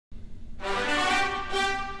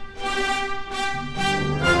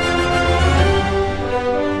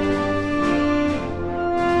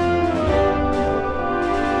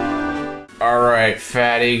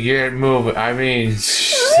fatty, get moving. I mean,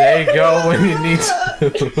 say go when you need to.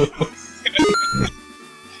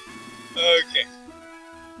 Okay.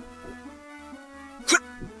 Quick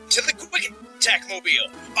to the quick attack mobile.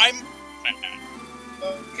 I'm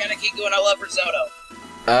Kaneki and I love risotto.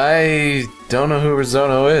 I don't know who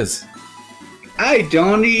Risotto is. I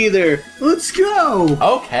don't either. Let's go.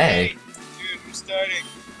 Okay. Dude, we're starting.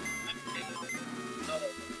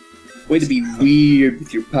 Way to be weird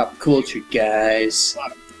with your pop culture, guys.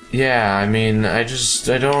 Yeah, I mean,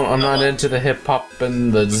 I'm not into the hip hop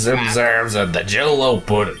and the zim-zams and the jello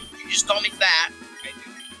pudding. You just call me fat. I do.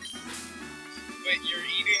 But you're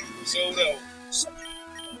eating risotto.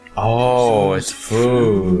 Oh, it's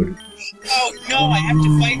food. Oh no, I have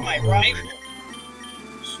to fight my rival.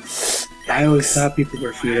 I always thought people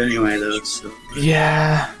were food anyway, though. So.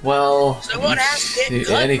 Yeah, well, Someone has to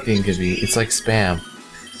get anything could be. It's like spam.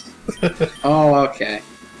 Oh, okay.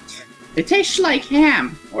 It tastes like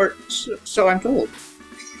ham, or so I'm told.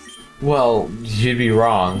 Well, you'd be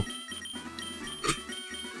wrong.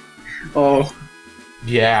 Oh.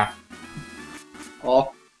 Yeah.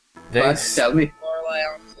 Oh. Thanks. Tell me.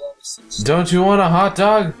 Don't you want a hot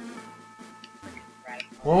dog?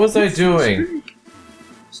 What was I doing?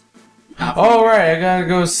 Oh, right, I gotta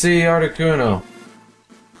go see Articuno.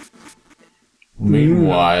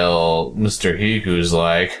 Meanwhile, Mr. Hiku's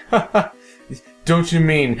like, don't you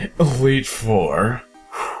mean Elite Four?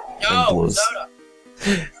 No, risotto.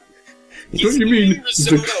 What do you mean,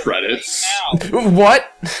 the credits? Right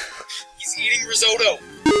What? He's eating risotto.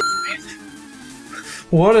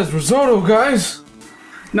 What is risotto, guys?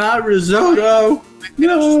 Not risotto.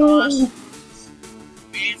 No.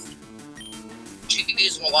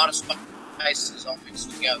 Cheese and a lot of spices all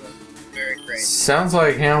mixed together. Very great. Sounds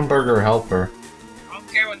like hamburger helper. I don't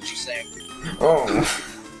care what you say. Oh.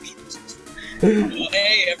 Well,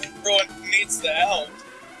 hey, everyone needs the help.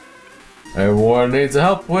 Everyone needs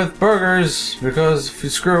help with burgers, because if you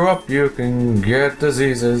screw up, you can get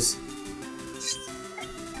diseases.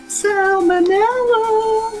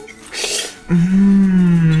 Salmonella.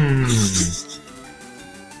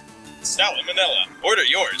 Salmonella. Order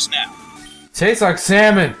yours now. Tastes like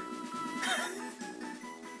salmon.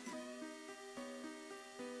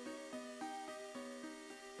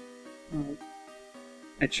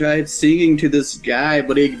 I tried singing to this guy,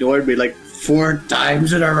 but he ignored me like 4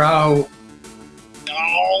 times in a row.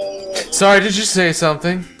 No. Sorry, did you say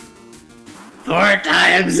something? 4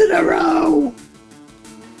 times in a row.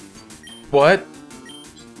 What?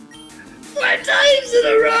 4 times in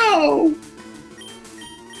a row.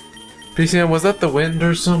 PCM, was that the wind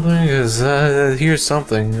or something? Cause I hear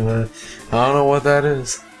something. I don't know what that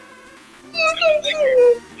is.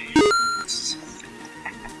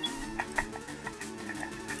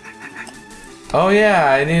 Oh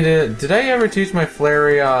yeah, I need to... Did I ever teach my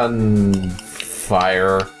Flareon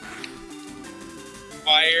fire?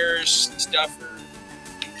 Fire stuffer.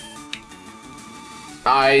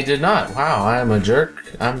 I did not. Wow, I am a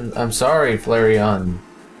jerk. I'm sorry, Flareon.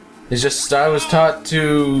 It's just I was taught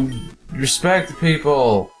to respect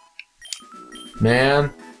people.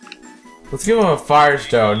 Man. Let's give him a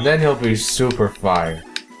Firestone, then he'll be super fire.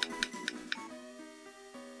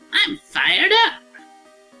 I'm fired up.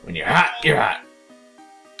 When you're hot, you're hot.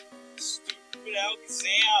 Stupid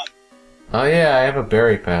Alakazam. Oh yeah, I have a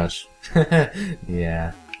berry pouch.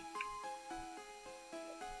 Yeah.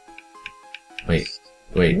 Wait.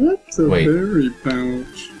 What's a Wait. berry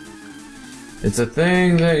pouch? It's a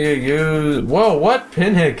thing that you use... Whoa, what?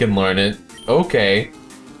 Pinhead can learn it. Okay.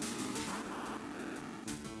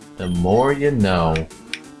 The more you know.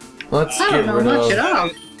 Let's I get don't know rid much of... at all.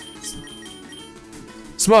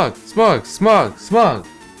 Smug! Please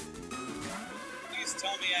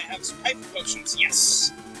tell me I have some hyper potions.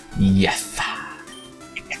 Yes. Yes.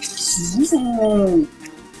 Yes. Mm.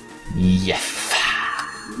 Yes.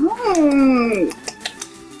 Mm.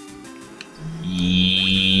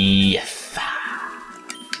 Yes.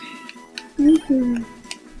 Mm-hmm.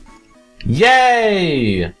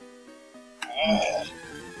 Yay! Oh,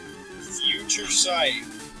 future sight.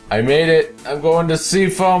 I made it. I'm going to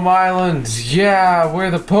Seafoam Island. Yeah, where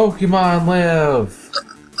the Pokemon live.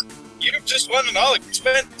 You've just won an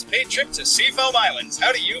all-expense-paid trip to Seafoam Islands.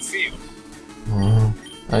 How do you feel?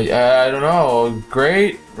 I don't know.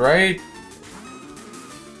 Great, right?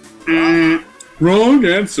 Wrong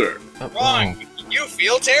answer. Wrong. You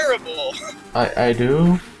feel terrible. I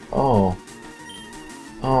do? Oh.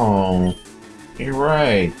 Oh. You're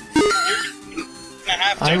right.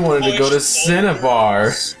 I wanted to go to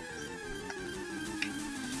Cinnabar.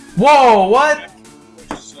 Whoa, what?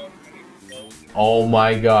 Oh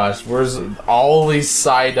my gosh, where's all these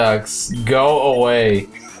Psyducks? Go away.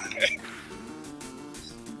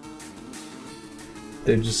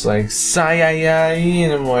 They're just like, Psy-yi-yi,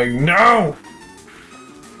 and I'm like, no!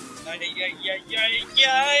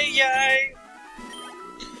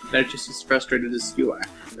 They're just as frustrated as you are.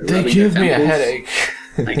 They give me a headache.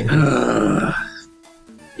 Like,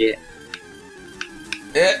 yeah.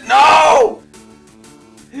 No!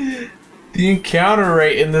 The encounter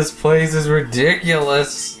rate in this place is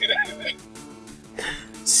ridiculous.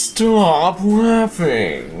 Stop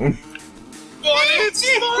laughing. But it's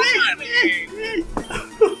funny!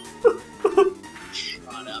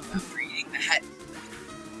 Shut up, I'm reading that.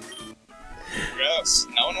 Gross.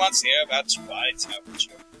 No one wants to hear about your body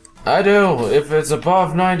temperature. I do. If it's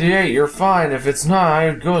above 98, you're fine. If it's not,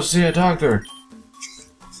 I'd go see a doctor.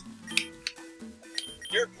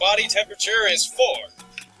 Your body temperature is 4.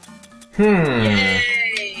 Yay!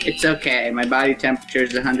 It's okay. My body temperature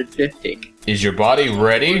is 150. Is your body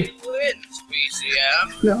ready? Wins,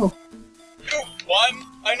 BCM. No. You won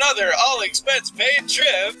another all-expense-paid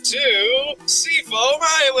trip to Seafoam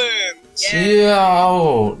Island! Yeah.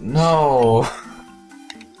 Oh, no.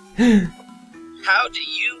 How do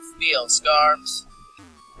you feel, Scarves?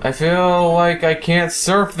 I feel like I can't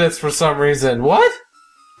surf this for some reason. What?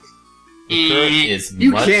 The current is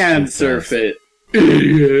You much can too surf fast. it.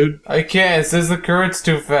 Idiot. I can't. It says the current's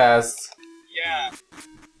too fast. Yeah.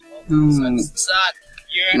 Suck.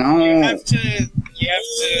 You No. have to...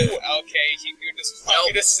 Okay, you just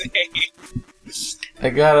want me to say... I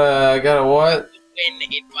gotta what? Win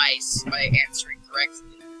advice by answering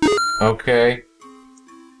correctly. Okay.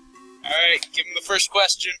 Alright, give him the first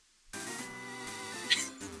question.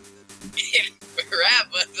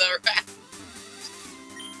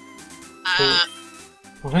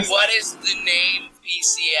 What? What is the name of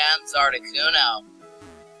BCM's Articuno?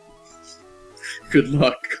 Good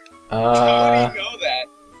luck. How do you know that?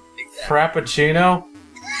 Frappuccino?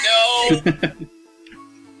 No!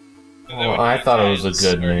 Oh, I thought it was a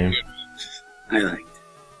good name. I like it.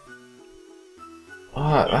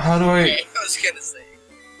 How do I... Okay, I was gonna say.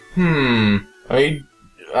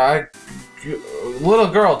 Little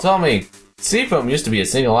girl, tell me. Seafoam used to be a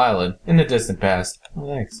single island in the distant past. Oh,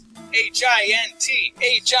 thanks. H-I-N-T!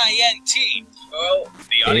 H-I-N-T! Oh,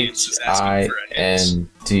 the audience is asking for a hint.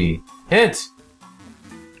 H-I-N-T. Hint!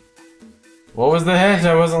 What was the hint?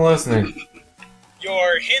 I wasn't listening.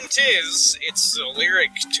 Your hint is, it's a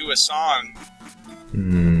lyric to a song.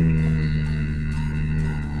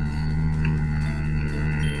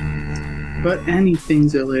 But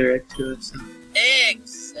anything's a lyric to a song.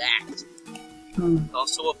 Exact.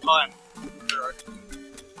 Also a pun.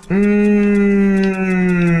 You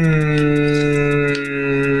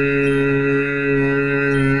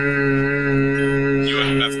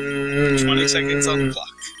have 20 seconds on the clock.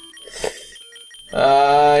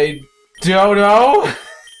 I don't know. 15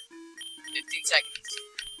 seconds.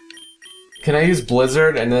 Can I use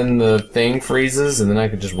Blizzard and then the thing freezes and then I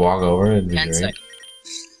could just walk over? It'd be 10 great. seconds.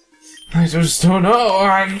 I just don't know.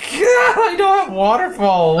 I don't have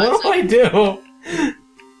waterfall. What do I do?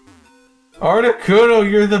 Articuno,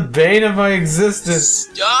 you're the bane of my existence.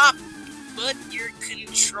 Stop! Put your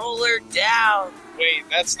controller down! Wait,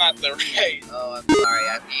 that's not the right. Oh, I'm sorry.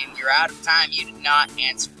 I mean, you're out of time. You did not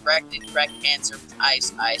answer correct. The correct answer was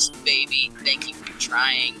ice, ice, baby. Thank you for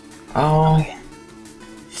trying. Oh.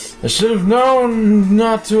 I should have known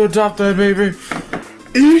not to adopt that baby.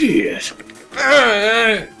 Idiot!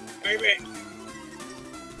 Baby.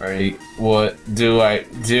 Alright, what do I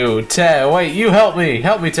do? Ted, wait, you help me!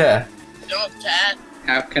 Help me, Ted! Don't, Ted.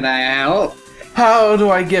 How can I help? How do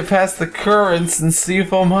I get past the currents in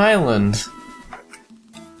Seafoam Island?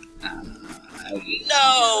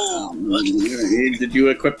 No! Did you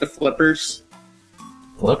equip the flippers?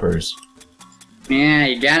 Flippers? Yeah,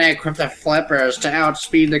 you gotta equip the flippers to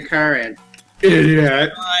outspeed the current.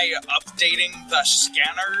 Idiot! Am I updating the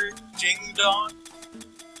scanner, ding dong?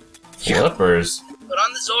 Flippers? Put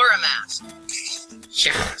on the Zora mask.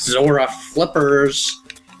 Zora flippers.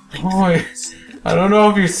 Oh, I don't know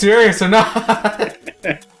if you're serious or not.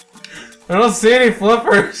 I don't see any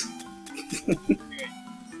flippers.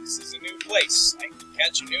 This is a new place. I can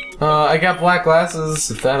catch a new... I got black glasses,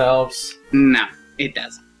 if that helps. No, it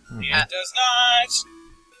doesn't. It does not.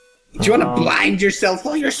 Do you want to blind yourself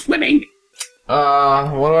while you're swimming?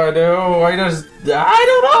 What do? I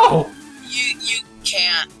don't know! You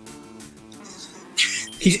can't.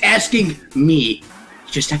 He's asking me.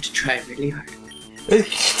 You just have to try really hard.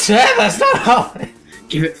 Ted, that's not how...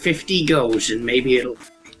 Give it 50 goes and maybe it'll...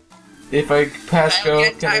 If I pass I'll go,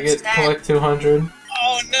 get can I times get 10. collect 200?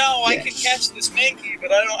 Oh No, I could catch this Mankey,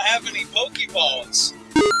 but I don't have any Pokeballs.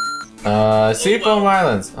 Seafoam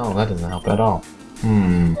Islands. Oh, that doesn't help at all.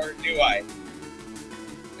 Or do I?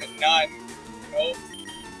 None. Nope.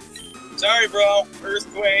 Sorry, bro.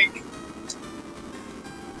 Earthquake.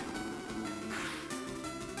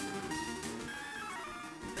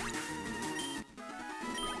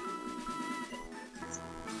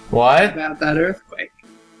 What? About that earthquake.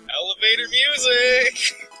 Elevator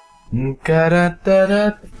music.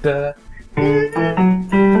 Ga-da-da-da-da.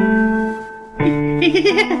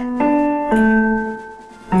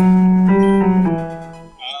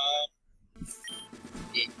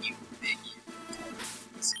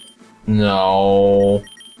 No.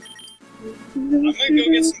 I'm gonna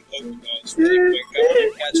go get some Pokeballs really quick. I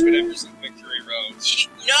want to catch whatever's in Victory Road.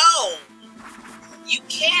 No! You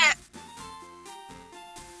can't!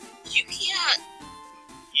 You can't!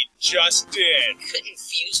 You just did.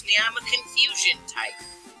 Confuse me, I'm a confusion type.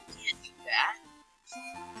 You can't do that.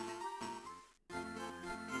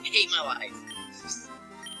 I hate my life.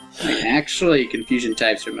 Actually, confusion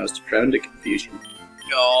types are most prone to confusion.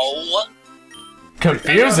 No!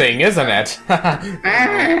 Confusing, isn't it?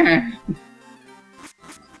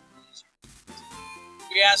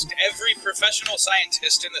 We asked every professional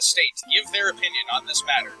scientist in the state to give their opinion on this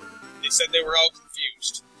matter. They said they were all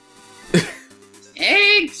confused.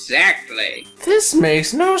 Exactly. This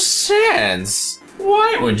makes no sense.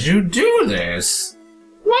 Why would you do this?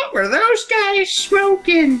 What were those guys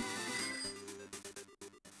smoking?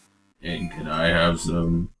 And can I have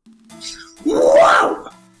some? Whoa!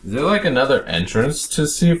 Is there like another entrance to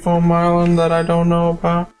Seafoam Island that I don't know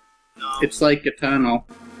about? No, It's like a tunnel.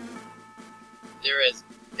 there is.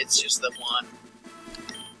 It's just the one.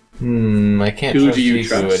 I can't Who trust do you Shifu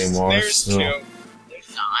trust? anymore. There's so- two.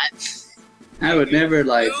 There's not. I would never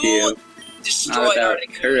lie to you. Not Destroyed about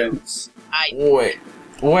Articuno. currents. Wait.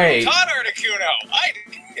 Caught Articuno! I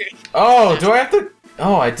did! Oh, do I have to?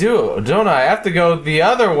 Oh, I do, don't I? I have to go the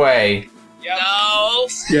other way. Yep. No!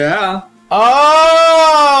 Yeah.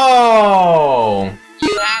 Oh!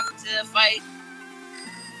 You have to fight.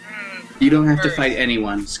 You don't have to fight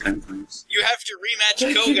anyone, Skunklings. You have to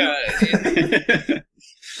rematch Koga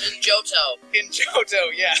And Johto. in Johto,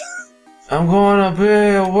 yeah. I'm gonna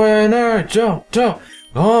be a winner, Joe.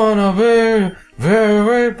 Gonna be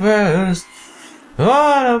very best.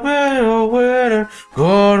 Gonna be a winner.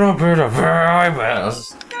 Gonna be the very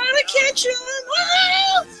best. Gotta catch him!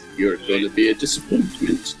 You're going to be a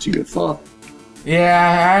disappointment to your father.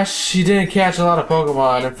 Yeah, Ash, he didn't catch a lot of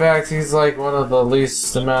Pokemon. In fact, he's like one of the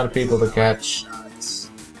least amount of people to catch.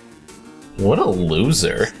 What a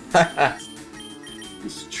loser.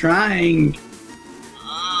 He's trying.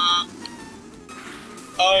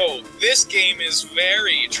 Oh, this game is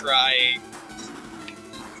very trying.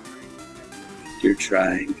 You're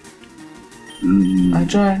trying. I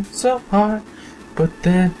tried so hard, but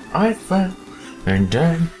then I fell. And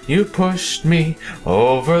then you pushed me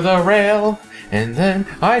over the rail. And then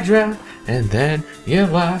I drowned. And then you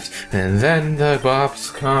laughed. And then the cops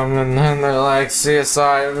come and then they're like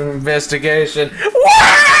CSI investigation.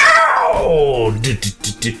 Wow!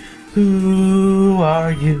 Who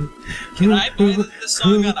are you? Can I buy the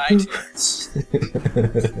song on iTunes?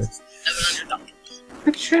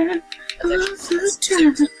 I tried.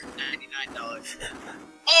 $99.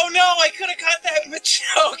 Oh no, I could have caught that with a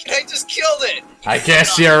choke and I just killed it! I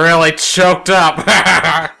guess you're really choked up.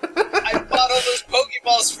 I bought all those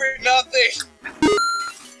Pokeballs for nothing!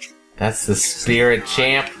 That's the spirit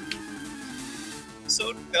champ.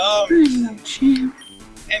 So dumb.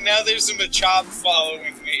 And now there's a Machop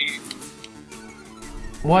following me.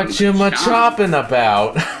 What you chopping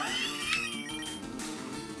about?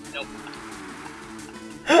 Nope.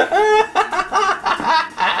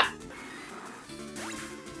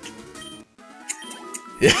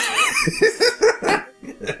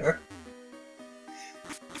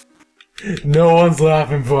 No one's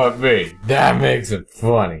laughing but me. That makes it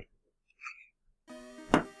funny.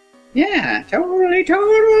 Yeah,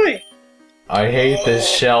 totally. I hate this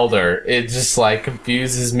shelter. It just like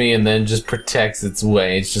confuses me and then just protects its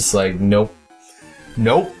way. It's just like, nope.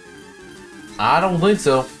 Nope. I don't think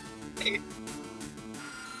so.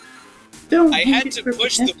 Don't I hate had it to for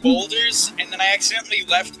push the protecting. boulders, and then I accidentally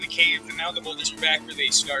left the cave, and now the boulders are back where they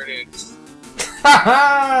started.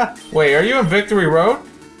 Wait, are you in Victory Road?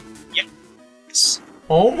 Yes.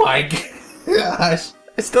 Oh my gosh.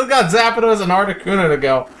 I still got Zapdos and Articuno to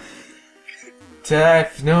go. I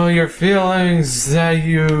know your feelings, that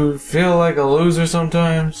you feel like a loser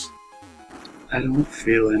sometimes. I don't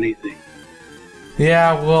feel anything.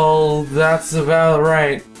 Yeah, well, that's about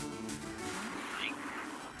right.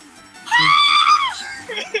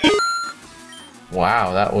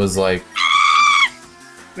 Wow, that was like...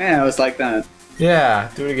 Man, I was like that. Yeah,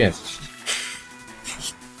 do it again.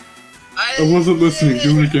 I wasn't listening.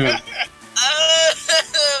 Do it again.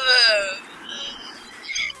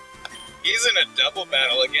 He's in a double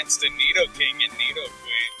battle against a Nidoking and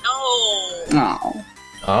Nidoqueen. No.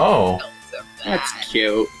 Oh, Oh. that's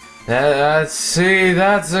cute. See,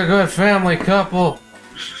 that's a good family couple.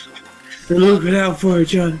 They're looking out for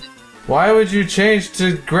each other. Why would you change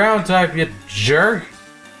to ground type, you jerk?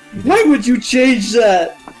 Why would you change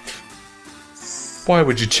that? Why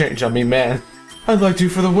would you change on me, man? I liked you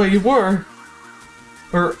for the way you were.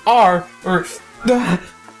 Or are, or...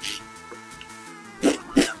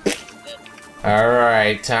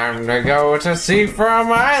 Alright, time to go to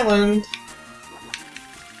Seafrom Island.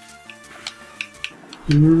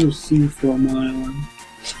 Seafrom Island.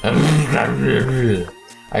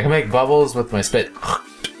 I can make bubbles with my spit.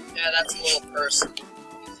 Yeah, that's a little personal, you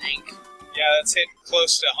think? Yeah, that's hitting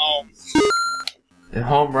close to home.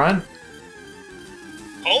 Home run?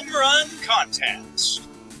 Home run contest.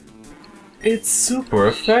 It's super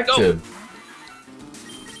effective.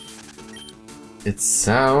 It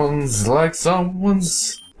sounds like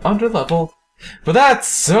someone's underleveled, but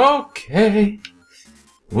that's okay.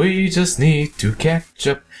 We just need to catch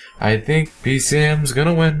up. I think PCM's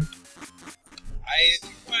gonna win.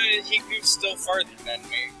 He moves still farther than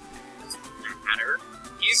me. Doesn't matter.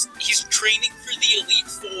 He's training for the Elite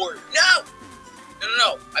Four. No!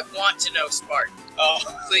 No. I want to know, Spark. Oh,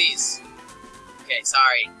 Please. Okay,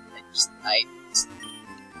 sorry.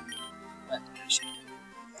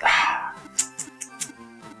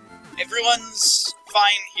 Everyone's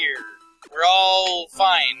fine here. We're all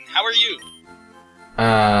fine. How are you?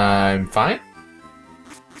 I'm fine.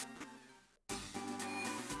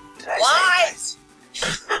 What?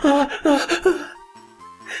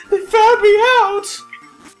 They found me out!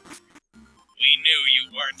 We knew you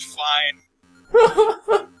weren't fine.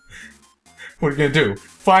 What are you gonna do?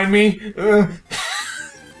 Find me?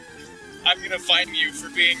 I'm gonna fine you for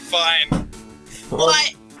being fine.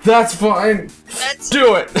 What? That's fine. That's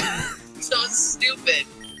Do it. so stupid.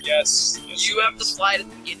 Yes. You have to slide at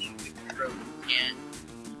the beginning of the intro. You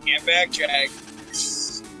Can't backtrack.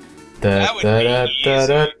 That would be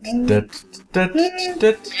Man,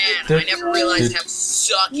 I never realized how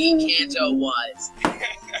sucky Kanto was.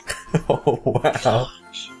 Oh wow.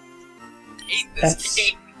 Hate this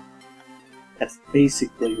game. That's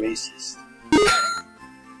basically racist.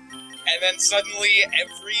 And then suddenly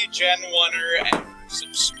every Gen 1er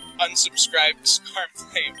unsubscribed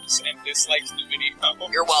Scarflames and disliked the video.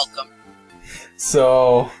 You're welcome.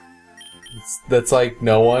 So that's like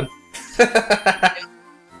no one.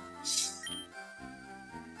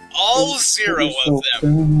 All 0 of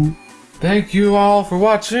them. Thank you all for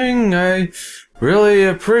watching. I really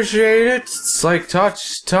appreciate it. It's like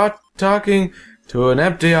talking to an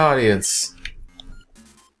empty audience.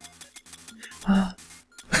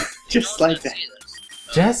 Just like that.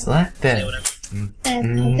 Just like that. We can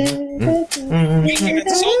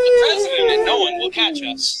insult the president and no one will catch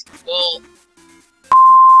us. Well,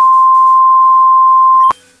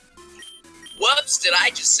 whoops, did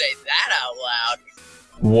I just say that out loud?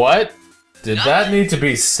 What? Did that need to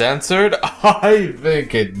be censored? I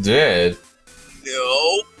think it did.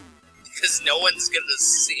 No, because no one's gonna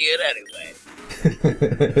see it anyway.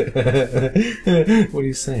 What are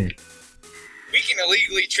you saying? We can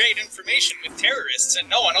illegally trade information with terrorists and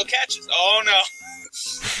no one will catch us. Oh no.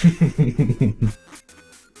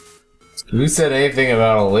 Who said anything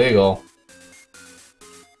about illegal?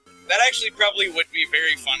 That actually probably would be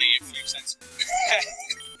very funny if you censored.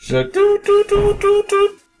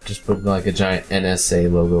 Just put like a giant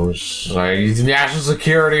NSA logo. It's like, national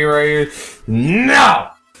security right here. No!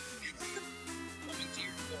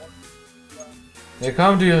 They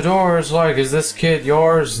come to your door, it's like, is this kid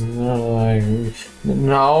yours? And they're like,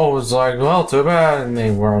 no. It's like, well, too bad. And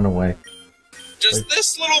they run away. Does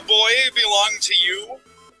this little boy belong to you?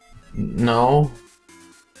 No.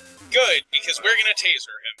 Good, because we're gonna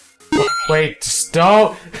taser him. Wait, just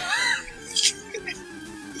don't.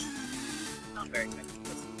 Not very good.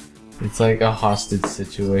 It's like a hostage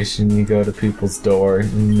situation. You go to people's door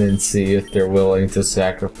and then see if they're willing to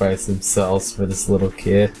sacrifice themselves for this little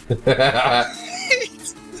kid.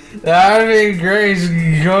 That'd be great.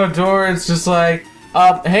 You go to the door, it's just like,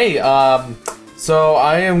 hey, so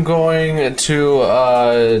I am going to,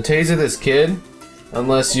 taser this kid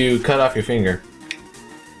unless you cut off your finger.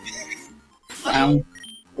 Way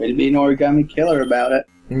to be an origami killer about it.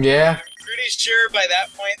 Yeah. Pretty sure by that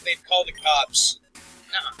point they'd call the cops.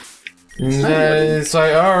 And then it's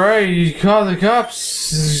like, alright, you call the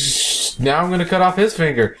cops. Now I'm gonna cut off his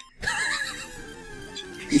finger.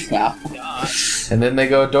 Wow. Gosh. And then they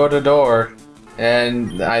go door to door,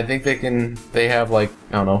 and I think they have like,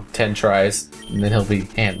 I don't know, 10 tries, and then he'll be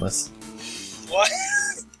handless. What?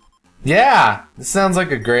 Yeah! This sounds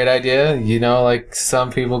like a great idea. You know, like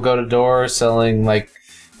some people go to doors selling like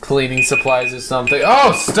cleaning supplies or something.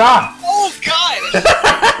 Oh, stop! Oh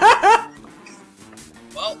God!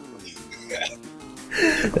 Well,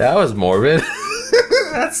 That was morbid.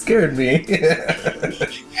 That scared me.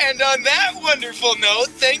 And on that wonderful note,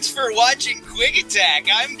 thanks for watching Quick Attack.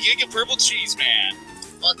 I'm Giga Purple Cheese Man.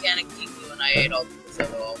 volcanic Kiku and I ate all these, so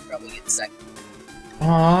I'll probably get second.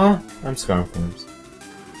 Aww. I'm scarring forms.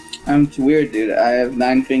 I'm too weird, dude. I have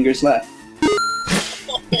 9 fingers left.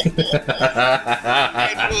 And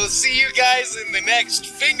we'll see you guys in the next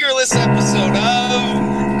fingerless episode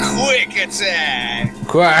of Quick Attack.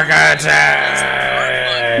 Quick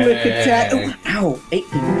attack! Quick attack! Ow! 8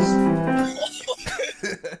 fingers.